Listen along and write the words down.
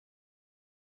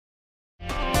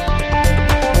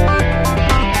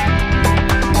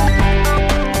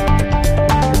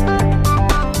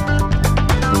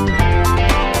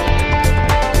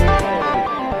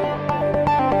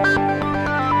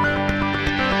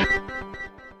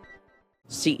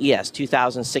CES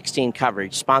 2016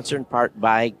 coverage, sponsored in part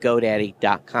by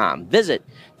GoDaddy.com. Visit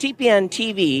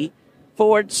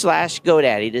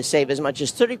TPNTV/GoDaddy to save as much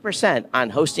as 30% on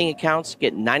hosting accounts.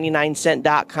 Get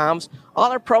 99cent.coms.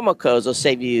 All our promo codes will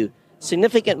save you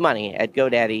significant money at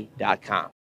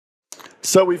GoDaddy.com.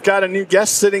 So we've got a new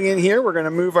guest sitting in here. We're going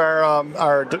to move our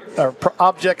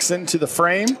objects into the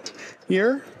frame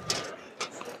here.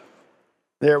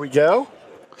 There we go.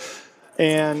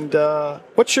 And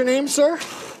what's your name, sir?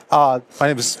 My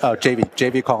name is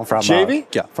JV calling from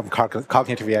from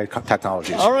Cognitive AI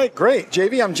Technologies. All right, great.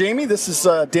 JV, I'm Jamie. This is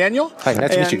Daniel. Hi,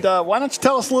 nice to meet you. And why don't you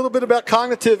tell us a little bit about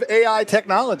Cognitive AI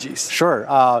Technologies?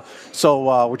 Sure.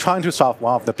 So we're trying to solve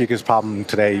one of the biggest problems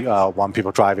today when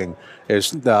people driving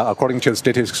is, according to the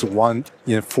statistics, 1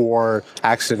 in 4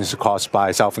 accidents caused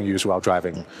by cell phone use while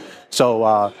driving.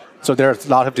 So there's a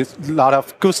lot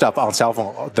of good stuff on cell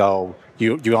phone, though.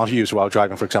 You want to use while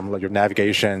driving, for example, your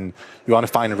navigation, you want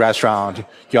to find a restaurant,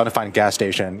 you want to find a gas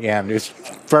station, and it's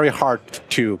very hard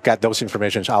to get those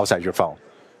information outside your phone.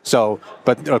 So,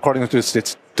 but according to the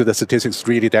statistics, it's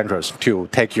really dangerous to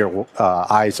take your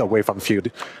eyes away from the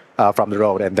field, from the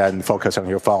road, and then focus on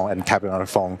your phone and tapping on your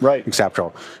phone, right,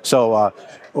 etc. So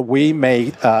we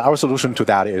made, our solution to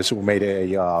that is we made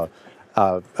a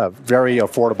very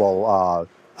affordable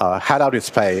head-out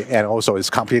display, and also it's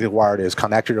completely wired, it's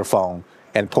connected to your phone,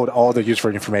 and put all the useful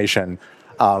information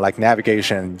like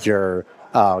navigation, your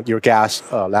gas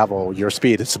level, your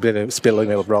speed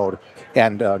limit of road,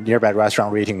 and nearby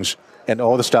restaurant ratings, and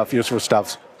all the stuff, useful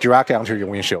stuff, directly onto your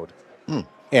windshield.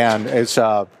 And it's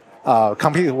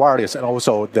completely wireless, and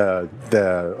also the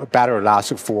battery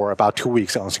lasts for about 2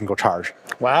 weeks on a single charge.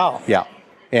 Wow. Yeah.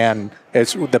 And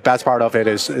it's the best part of it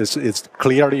is it's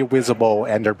clearly visible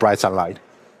under bright sunlight.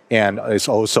 And it's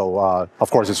also,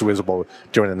 of course, it's visible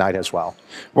during the night as well.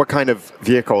 What kind of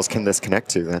vehicles can this connect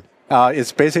to then?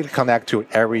 It's basically connect to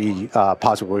every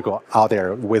possible vehicle out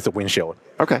there with a windshield.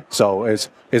 Okay. So it's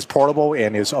portable,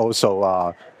 and it's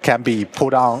also can be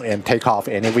put on and take off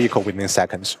any vehicle within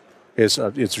seconds.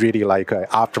 It's really like an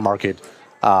aftermarket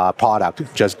product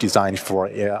just designed for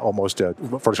almost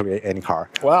virtually any car.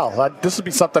 Wow, this would be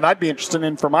something I'd be interested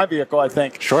in for my vehicle, I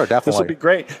think. Sure, definitely. This would be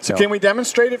great. So can we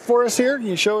demonstrate it for us here? Can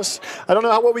you show us? I don't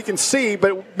know what we can see,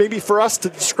 but maybe for us to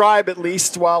describe at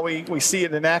least while we see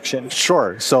it in action.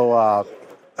 Sure. So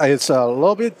it's a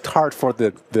little bit hard for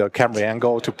the camera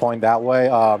angle to point that way.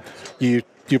 You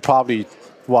probably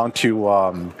want to,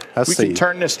 let's see. We can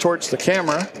turn this towards the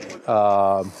camera.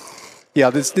 Yeah,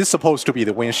 this is supposed to be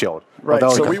the windshield. Right,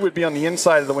 so we would be on the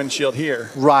inside of the windshield here.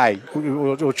 Right,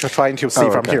 we're trying to see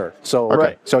from here.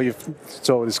 So, so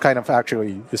it's kind of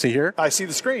actually, you see here? I see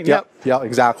the screen, yep. Yeah,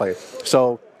 exactly.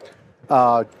 So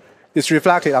it's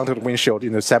reflected onto the windshield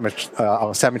in the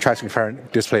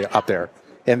semi-transparent display up there.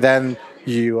 And then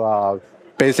you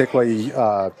basically,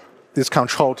 it's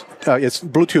controlled, it's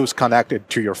Bluetooth connected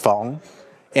to your phone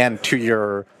and to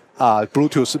your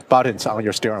Bluetooth buttons on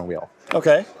your steering wheel.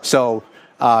 Okay. So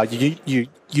you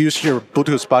use your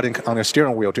Bluetooth button on your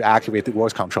steering wheel to activate the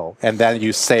voice control, and then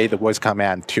you say the voice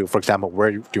command to, for example,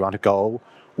 where do you want to go,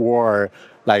 or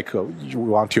like you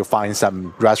want to find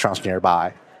some restaurants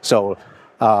nearby. So,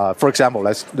 for example,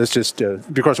 let's just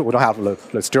because we don't have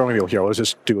the steering wheel here, let's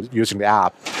just do using the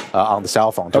app on the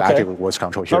cell phone to activate voice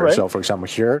control here. Right. So, for example,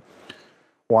 here,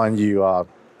 when you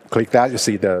click that, you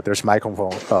see there's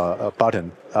microphone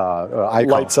button icon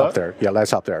lights up there. Yeah,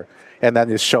 lights up there. And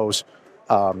then it shows,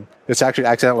 it's actually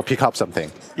accidentally pick up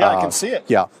something. Yeah, I can see it.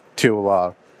 Yeah,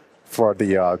 for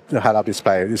the head-up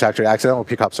display, it's actually accidentally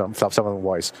pick up some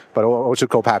voice. But we'll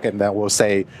just go back, and then we'll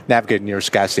say navigate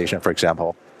nearest gas station, for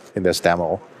example, in this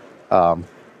demo.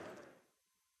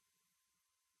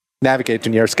 Navigate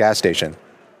to nearest gas station.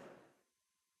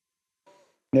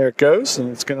 There it goes,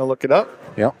 and it's going to look it up.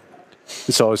 Yeah.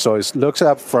 So it looks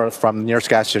up from nearest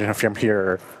gas station from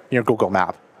here near Google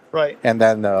Map. Right. And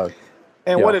then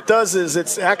what it does is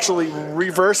it's actually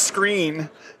reverse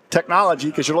screen technology,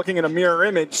 because you're looking at a mirror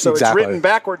image, so it's written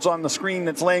backwards on the screen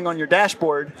that's laying on your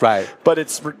dashboard. Right. But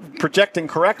it's projecting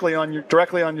correctly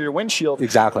directly on your windshield.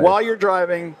 Exactly. While you're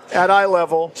driving at eye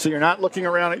level, so you're not looking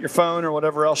around at your phone or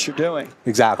whatever else you're doing.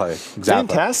 Exactly.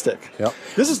 Fantastic. Yep.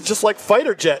 This is just like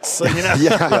fighter jets. You know?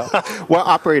 Yeah. What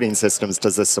operating systems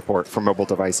does this support for mobile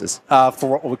devices?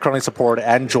 We currently support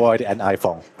Android and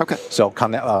iPhone. Okay. So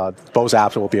both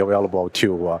apps will be available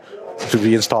to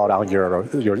be installed on your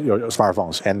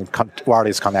smartphones, and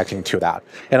wireless connecting to that.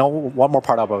 And one more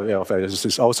part of it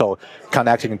is also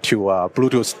connecting to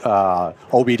Bluetooth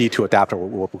OBD2 adapter.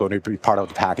 We're going to be part of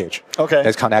the package. Okay.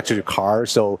 It's connected to your car.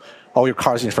 So all your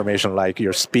car's information, like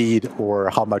your speed or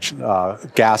how much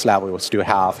gas levels do you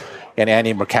have, and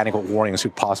any mechanical warnings you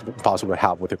possibly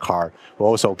have with your car will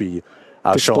also be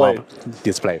shown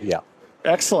displayed. Yeah.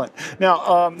 Excellent.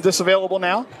 Now, this available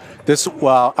now? This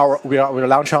we're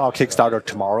launching our Kickstarter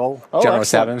tomorrow, January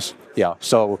 7th. Yeah,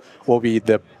 so will be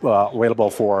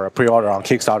available for pre-order on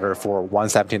Kickstarter for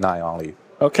 $179 only.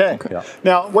 Okay. Yeah.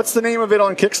 Now, what's the name of it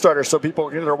on Kickstarter so people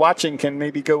that are watching can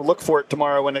maybe go look for it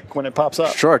tomorrow when it pops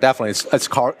up? Sure, definitely. It's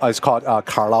called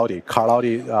Carloudy.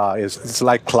 Carloudy it's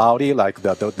like cloudy, like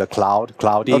the cloud,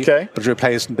 cloudy. Okay. But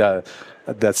replace the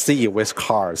C with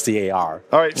car, C-A-R.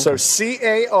 All right, so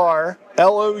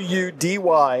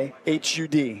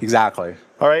CARLOUDYHUD. Exactly.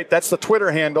 All right, that's the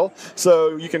Twitter handle.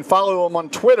 So you can follow them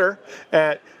on Twitter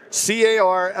at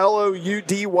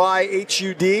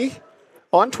CARLOUDYHUD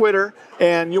on Twitter,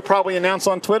 and you'll probably announce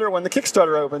on Twitter when the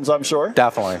Kickstarter opens, I'm sure.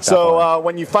 Definitely. So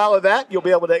when you follow that, you'll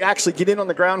be able to actually get in on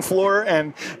the ground floor,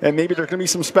 and maybe there's going to be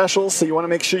some specials, so you want to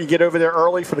make sure you get over there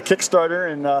early for the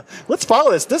Kickstarter. And let's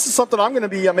follow this. This is something I'm going to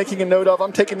be making a note of.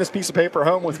 I'm taking this piece of paper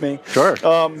home with me. Sure.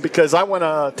 Because I want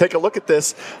to take a look at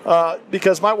this,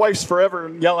 because my wife's forever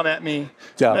yelling at me.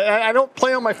 Yeah. I don't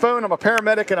play on my phone. I'm a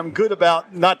paramedic, and I'm good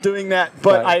about not doing that.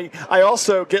 But right. I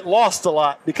also get lost a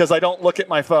lot because I don't look at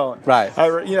my phone. Right.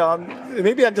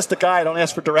 Maybe I'm just a guy. I don't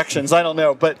ask for directions. I don't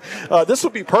know. But this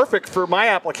would be perfect for my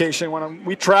application when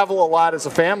we travel a lot as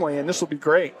a family, and this will be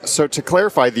great. So to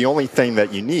clarify, the only thing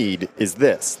that you need is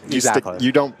this.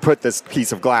 You don't put this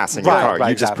piece of glass in your car. Right,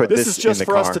 you just put this in the car. This is just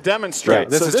for us to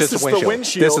demonstrate. Yeah, this is just the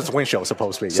windshield. This is the windshield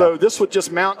supposed to be. Yeah. So this would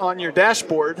just mount on your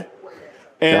dashboard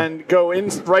and go in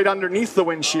right underneath the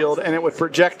windshield, and it would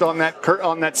project on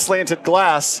that slanted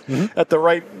glass at the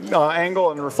right angle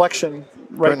and reflection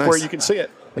right where you can see it.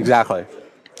 Exactly.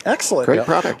 Excellent. Great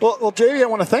product. Well, JV, I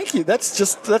want to thank you.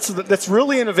 That's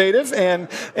really innovative. And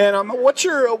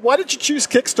why did you choose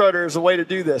Kickstarter as a way to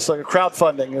do this, like a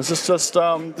crowdfunding? Is this just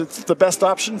the best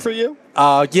option for you?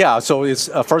 Yeah. So it's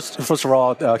first of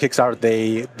all,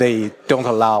 Kickstarter they don't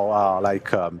allow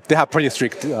they have pretty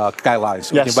strict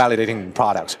guidelines in validating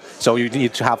products. So you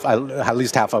need to have at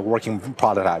least have a working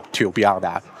prototype to beyond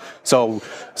that. So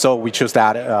we chose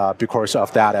that because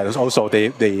of that, and also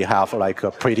they have like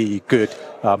a pretty good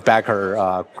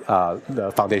backer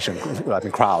foundation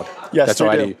crowd. Yes, that's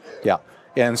already do.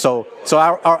 And so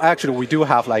our actually we do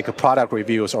have like product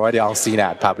reviews already on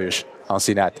CNET published. On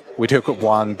CNET, we took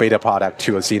one beta product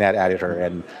to a CNET editor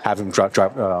and have them drive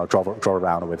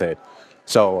around with it.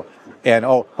 So, and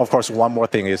of course, one more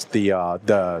thing is the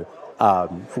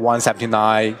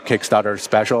 179 Kickstarter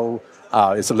special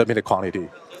is a limited quantity.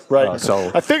 Right.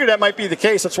 So I figured that might be the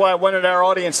case. That's why I wanted our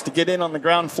audience to get in on the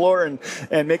ground floor and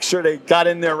make sure they got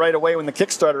in there right away when the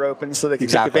Kickstarter opens so they can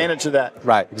take advantage of that.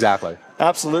 Right, exactly.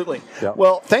 Absolutely. Yeah.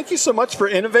 Well, thank you so much for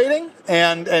innovating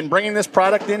and bringing this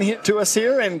product in here to us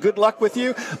here, and good luck with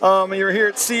you. You're here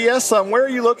at CES. Where are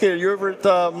you located? You're over at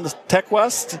Tech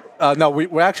West? No,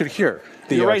 we're actually here.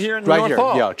 You're right here in North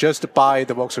Hall? Yeah, just by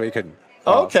the Volkswagen.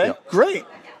 Okay, great.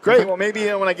 Great. Well, maybe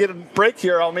when I get a break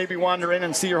here, I'll maybe wander in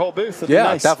and see your whole booth. It'd be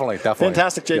nice. Definitely.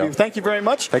 Fantastic, JB. Yeah. Thank you very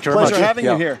much. Thank you very much. Pleasure having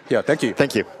you here. Yeah, thank you.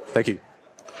 Thank you. Thank you.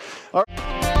 All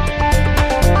right.